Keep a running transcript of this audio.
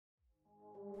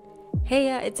Hey,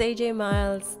 it's AJ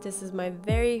Miles. This is my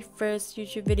very first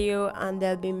YouTube video and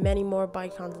there'll be many more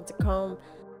bike content to come.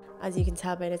 As you can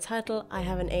tell by the title, I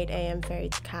have an 8 a.m. ferry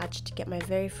to catch to get my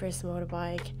very first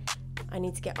motorbike. I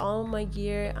need to get all my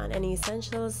gear and any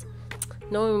essentials.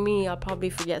 Knowing me, I'll probably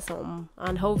forget something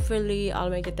and hopefully I'll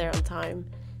make it there on time.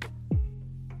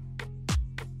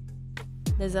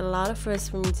 There's a lot of firsts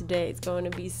for me today. It's going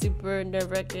to be super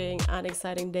nerve-wracking and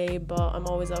exciting day, but I'm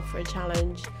always up for a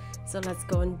challenge. So let's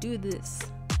go and do this.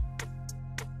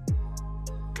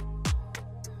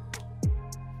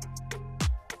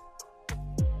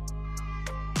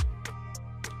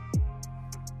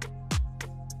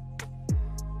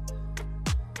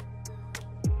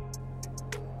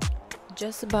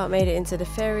 Just about made it into the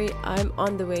ferry. I'm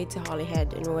on the way to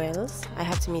Holyhead in Wales. I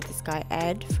have to meet this guy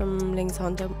Ed from Links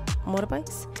Honda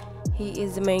Motorbikes. He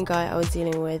is the main guy I was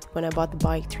dealing with when I bought the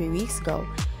bike 3 weeks ago.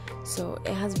 So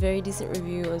it has very decent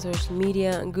review on social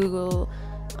media and Google.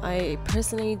 I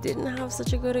personally didn't have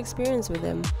such a good experience with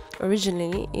him.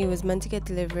 Originally, it was meant to get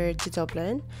delivered to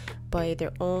Dublin by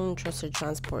their own trusted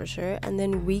transporter, and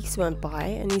then weeks went by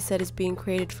and he said it's being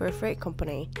created for a freight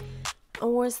company.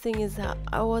 And worst thing is that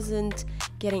I wasn't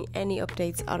getting any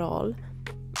updates at all.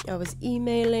 I was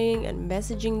emailing and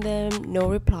messaging them, no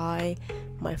reply.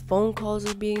 My phone calls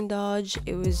were being dodged.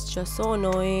 It was just so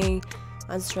annoying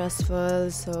and stressful.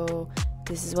 So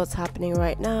this is what's happening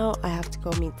right now. I have to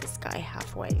go meet this guy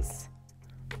halfway.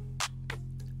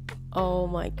 Oh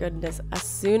my goodness, as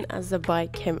soon as the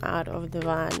bike came out of the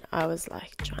van, I was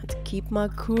like trying to keep my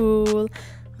cool.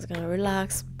 I was gonna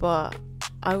relax, but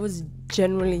I was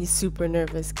generally super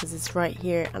nervous because it's right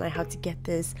here and I had to get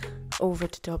this over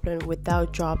to Dublin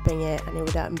without dropping it and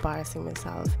without embarrassing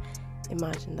myself.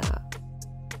 Imagine that.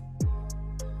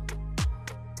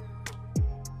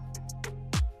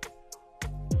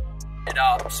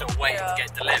 Up, sort of waiting to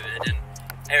get delivered,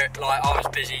 and like I was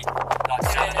busy like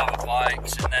selling other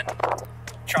bikes and then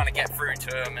trying to get through to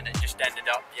them, and it just ended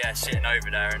up sitting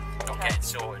over there and not getting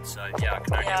sorted. So I can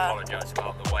only apologise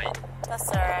about the wait. That's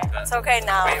alright. It's okay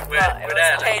now. We're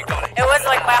there. Okay. You got it. It was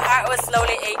like my heart was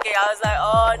slowly aching. I was like,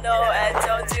 oh no, Ed,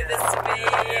 don't do this to me.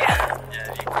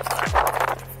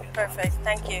 Perfect.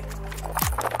 Thank you.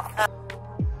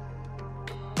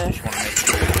 Just want to make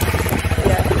sure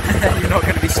you're not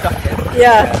going to be stuck in.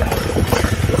 Yeah.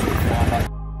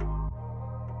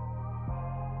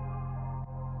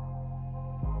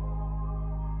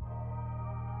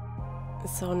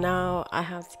 So now I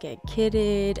have to get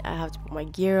kitted, I have to put my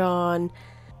gear on,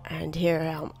 and here I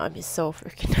am. I'm just so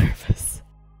freaking nervous.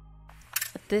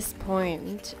 At this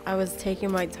point, I was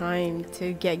taking my time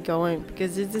to get going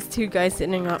because there's just two guys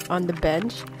sitting on the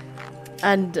bench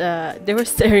and they were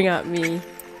staring at me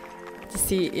to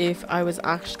see if I was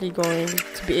actually going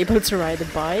to be able to ride the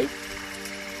bike.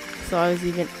 So I was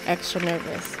even extra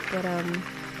nervous, but and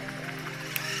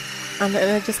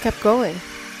I just kept going.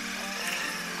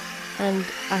 And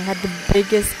I had the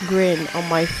biggest grin on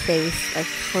my face, like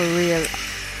for real.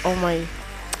 Oh my,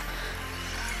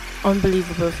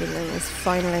 unbelievable feeling is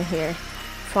finally here.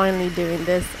 Finally doing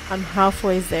this. I'm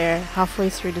halfway there, halfway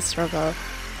through the struggle.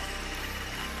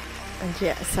 And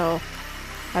yeah, so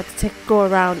I have to go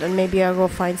around and maybe I'll go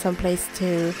find some place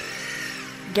to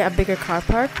get a bigger car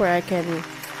park where I can,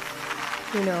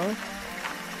 you know,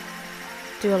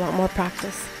 do a lot more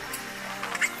practice.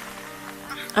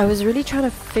 I was really trying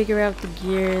to figure out the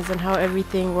gears and how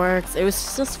everything works. It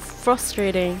was just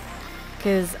frustrating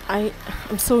because I'm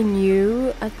so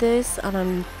new at this and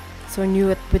I'm so new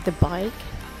with the bike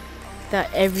that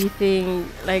everything,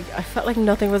 like, I felt like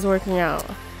nothing was working out.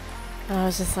 And I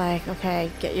was just like,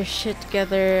 okay, get your shit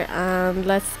together and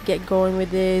let's get going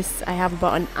with this. I have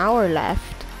about an hour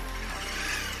left.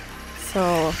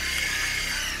 So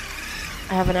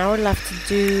I have an hour left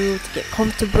to get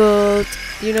comfortable,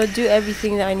 to, do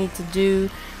everything that I need to do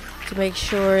to make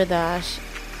sure that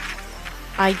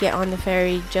I get on the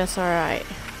ferry just alright.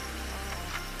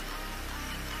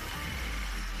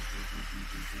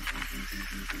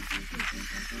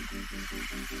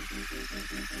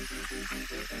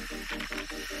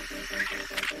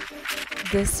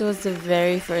 This was the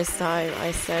very first time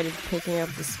I started picking up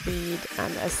the speed,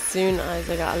 and as soon as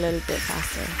I got a little bit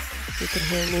faster, you can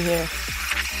hear me here.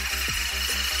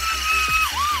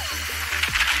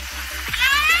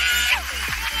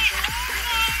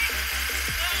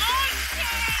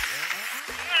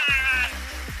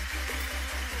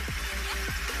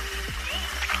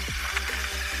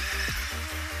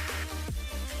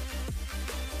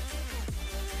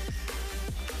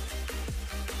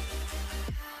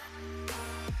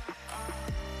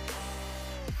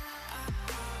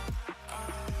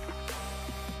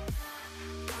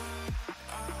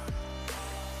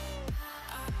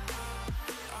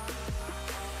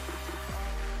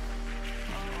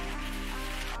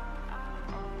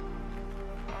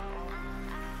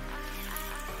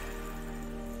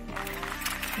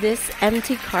 This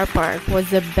empty car park was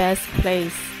the best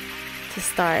place to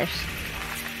start.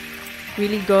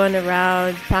 Really going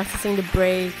around, practicing the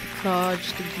brake, the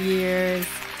clutch, the gears,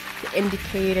 the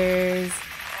indicators.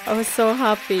 I was so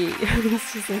happy. It was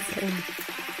just insane.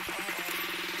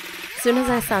 As soon as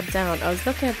I sat down, I was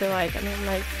looking at the bike and I'm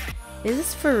like, is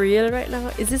this for real right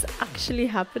now? Is this actually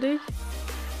happening?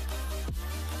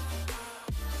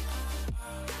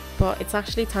 But it's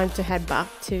actually time to head back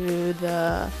to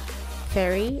the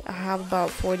ferry. I have about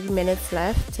 40 minutes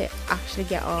left to actually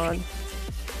get on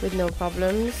with no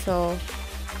problems, so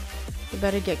we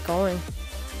better get going.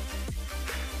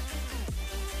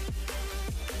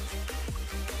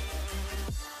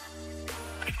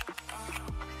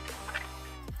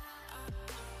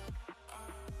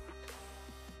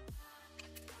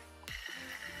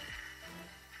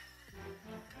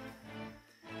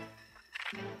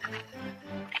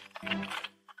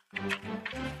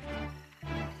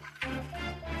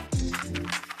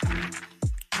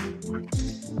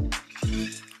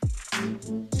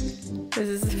 This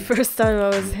is the first time I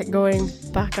was going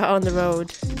back out on the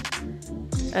road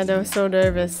and I was so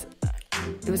nervous.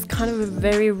 It was kind of a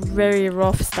very, very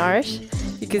rough start.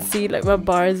 You can see like my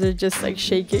bars are just like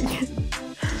shaking.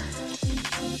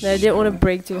 And I didn't want to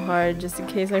brake too hard just in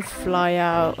case I fly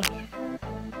out.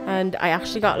 And I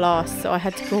actually got lost, so I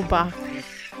had to go back.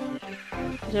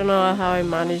 I don't know how I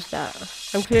managed that.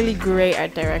 I'm clearly great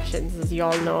at directions, as you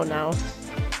all know now.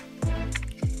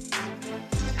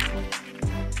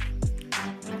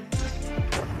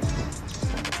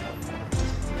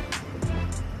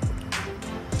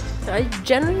 I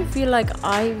generally feel like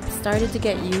I've started to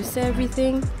get used to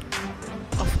everything.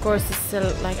 Of course, it's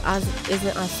still like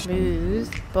isn't as smooth,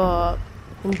 but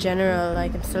in general,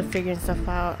 like I'm still figuring stuff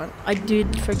out. I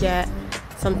did forget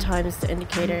sometimes the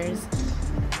indicators,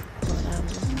 but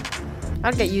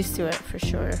I'll get used to it for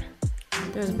sure.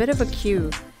 There was a bit of a queue.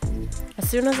 As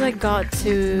soon as I got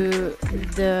to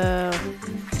the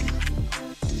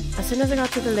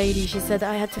lady, she said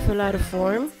that I had to fill out a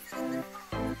form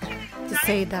to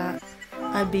say that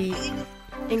I'd be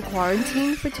in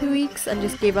quarantine for 2 weeks and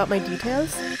just gave out my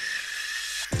details.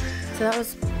 So I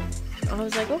was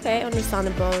like, okay,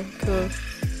 understandable, cool.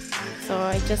 So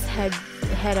I just head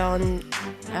on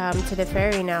to the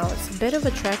ferry now. It's a bit of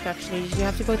a trek actually. You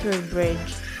have to go through a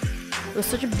bridge. It was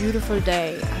such a beautiful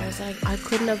day. I was like, I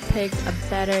couldn't have picked a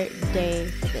better day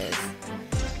for this.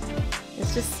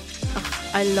 It's just,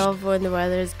 I love when the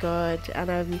weather is good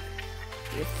and I'm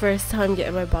first time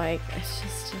getting my bike. It's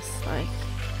just like,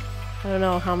 I don't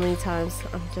know how many times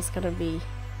I'm just gonna be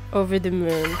over the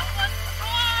moon.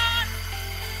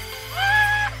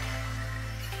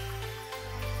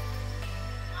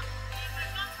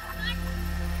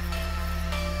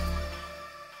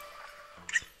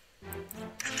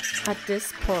 At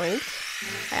this point,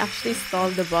 I actually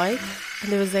stalled the bike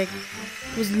and there was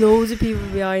loads of people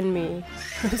behind me.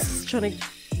 I was just trying to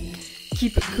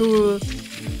keep it cool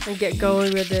and get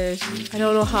going with it. I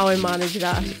don't know how I managed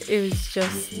that. It was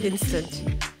just instant.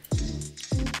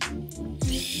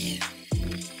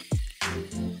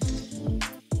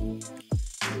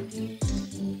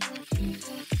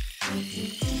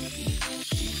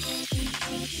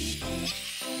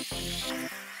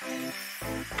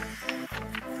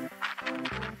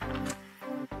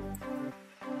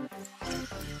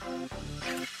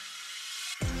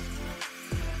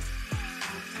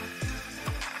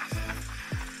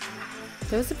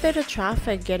 There was a bit of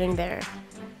traffic getting there,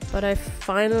 but I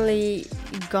finally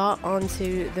got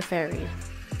onto the ferry.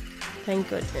 Thank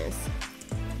goodness.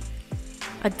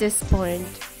 At this point,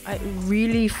 I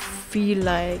really feel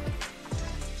like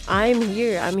I'm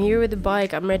here with the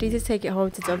bike. I'm ready to take it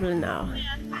home to Dublin now.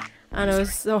 And I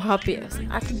was so happy. I was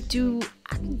like, I could do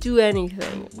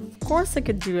anything. Of course I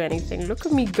could do anything. Look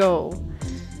at me go.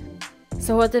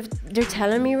 So what they're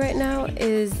telling me right now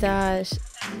is that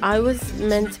I was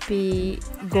meant to be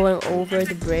going over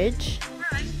the bridge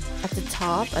at the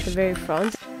top, at the very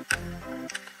front.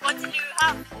 What did you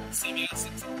have? CBS.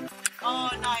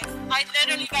 Oh, nice. I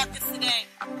literally got this today.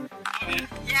 Oh, yeah?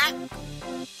 Yeah.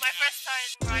 My first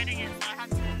time riding it, so I had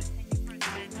to take it for a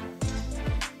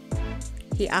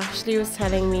spin. He actually was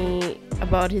telling me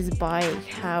about his bike,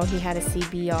 how he had a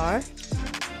CBR.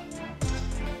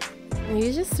 And he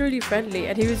was just really friendly,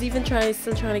 and he was even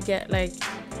still trying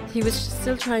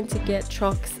to get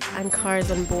trucks and cars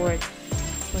on board.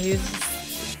 But he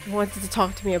wanted to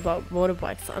talk to me about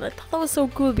motorbikes, and I thought that was so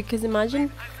cool because imagine,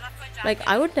 like,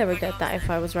 I would never get that if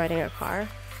I was riding a car.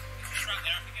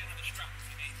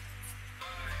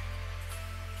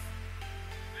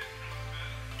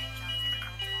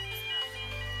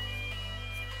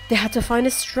 they had to find a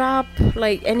strap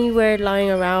like anywhere lying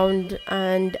around,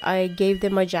 and I gave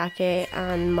them my jacket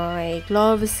and my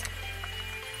gloves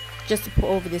just to put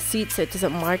over the seat so it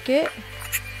doesn't mark it.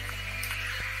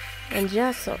 And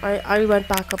yeah, so I went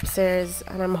back upstairs,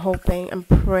 and I'm hoping and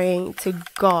praying to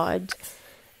God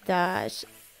that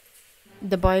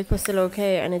the bike was still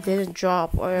okay and it didn't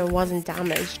drop or it wasn't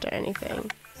damaged or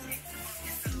anything.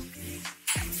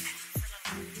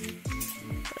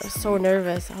 I was so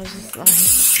nervous. I was just like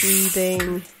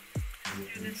breathing.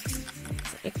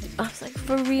 I was like,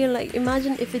 for real, like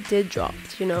imagine if it did drop,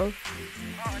 you know?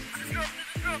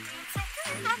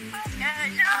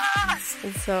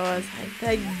 And so I was like,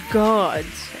 thank God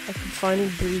I could finally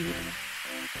breathe.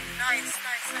 Nice.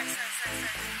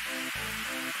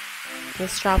 The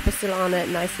strap was still on it,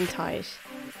 nice and tight.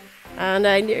 And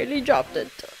I nearly dropped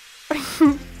it.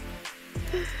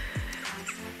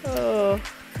 Oh,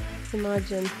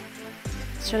 imagine.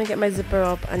 I was trying to get my zipper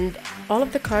up, and all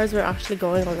of the cars were actually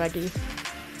going already.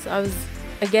 So I was,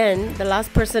 again, the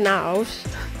last person out.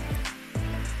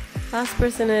 Last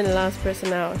person in, last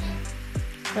person out.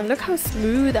 And look how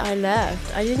smooth I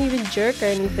left. I didn't even jerk or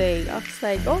anything. I was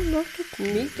like, oh, look at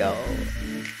me go.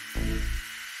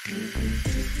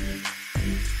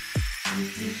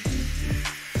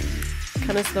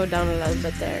 Kind of slowed down a little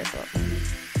bit there, but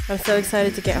I'm so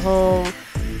excited to get home.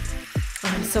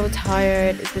 I'm so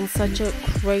tired. It's been such a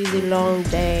crazy long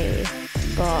day,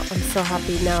 but I'm so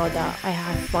happy now that I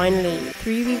have finally,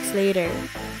 3 weeks later,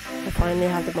 I finally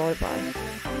have the motorbike.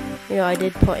 You know, I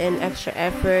did put in extra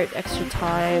effort, extra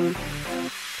time,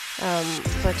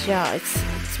 but yeah,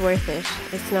 it's worth it.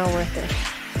 It's now worth it.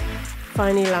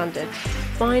 Finally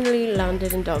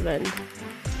landed in Dublin.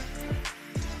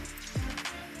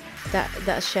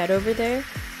 That shed over there,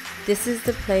 this is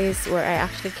the place where I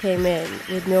actually came in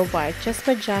with no bike, just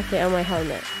my jacket and my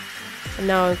helmet. And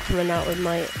now I'm coming out with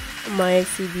my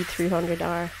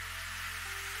CB300R.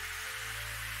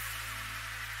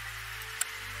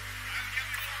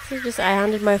 So just I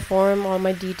handed my form, all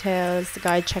my details. The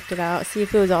guy checked it out, see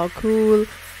if it was all cool.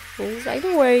 And he was like,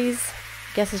 no worries.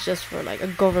 Guess it's just for like a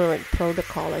government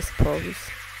protocol, I suppose.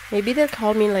 Maybe they'll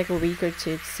call me in like a week or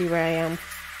two to see where I am.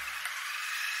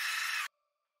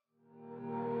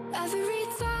 Every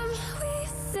time we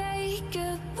say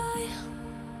goodbye,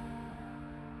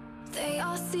 they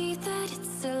all see that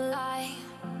it's a lie.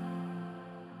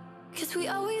 'Cause we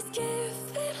always give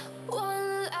it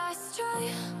one last try.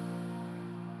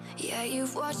 Yeah,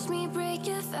 you've watched me break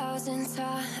 1,000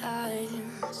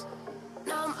 times.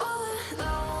 Now I'm all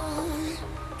alone,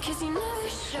 'cause you never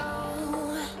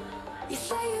show. You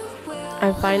say you will.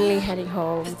 I'm finally heading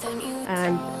home,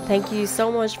 and thank you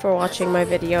so much for watching my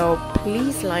video.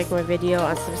 Please like my video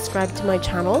and subscribe to my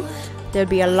channel. There'll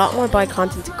be a lot more bike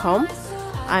content to come.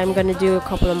 I'm gonna do a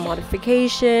couple of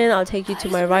modification. I'll take you to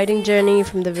my riding journey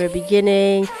from the very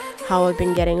beginning, how I've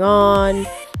been getting on,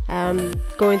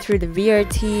 going through the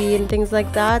VRT and things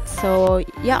like that. So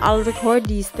yeah, I'll record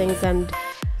these things, and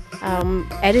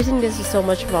editing this is so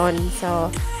much fun.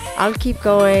 So I'll keep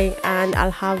going, and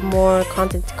I'll have more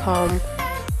content to come,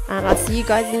 and I'll see you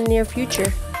guys in the near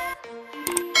future.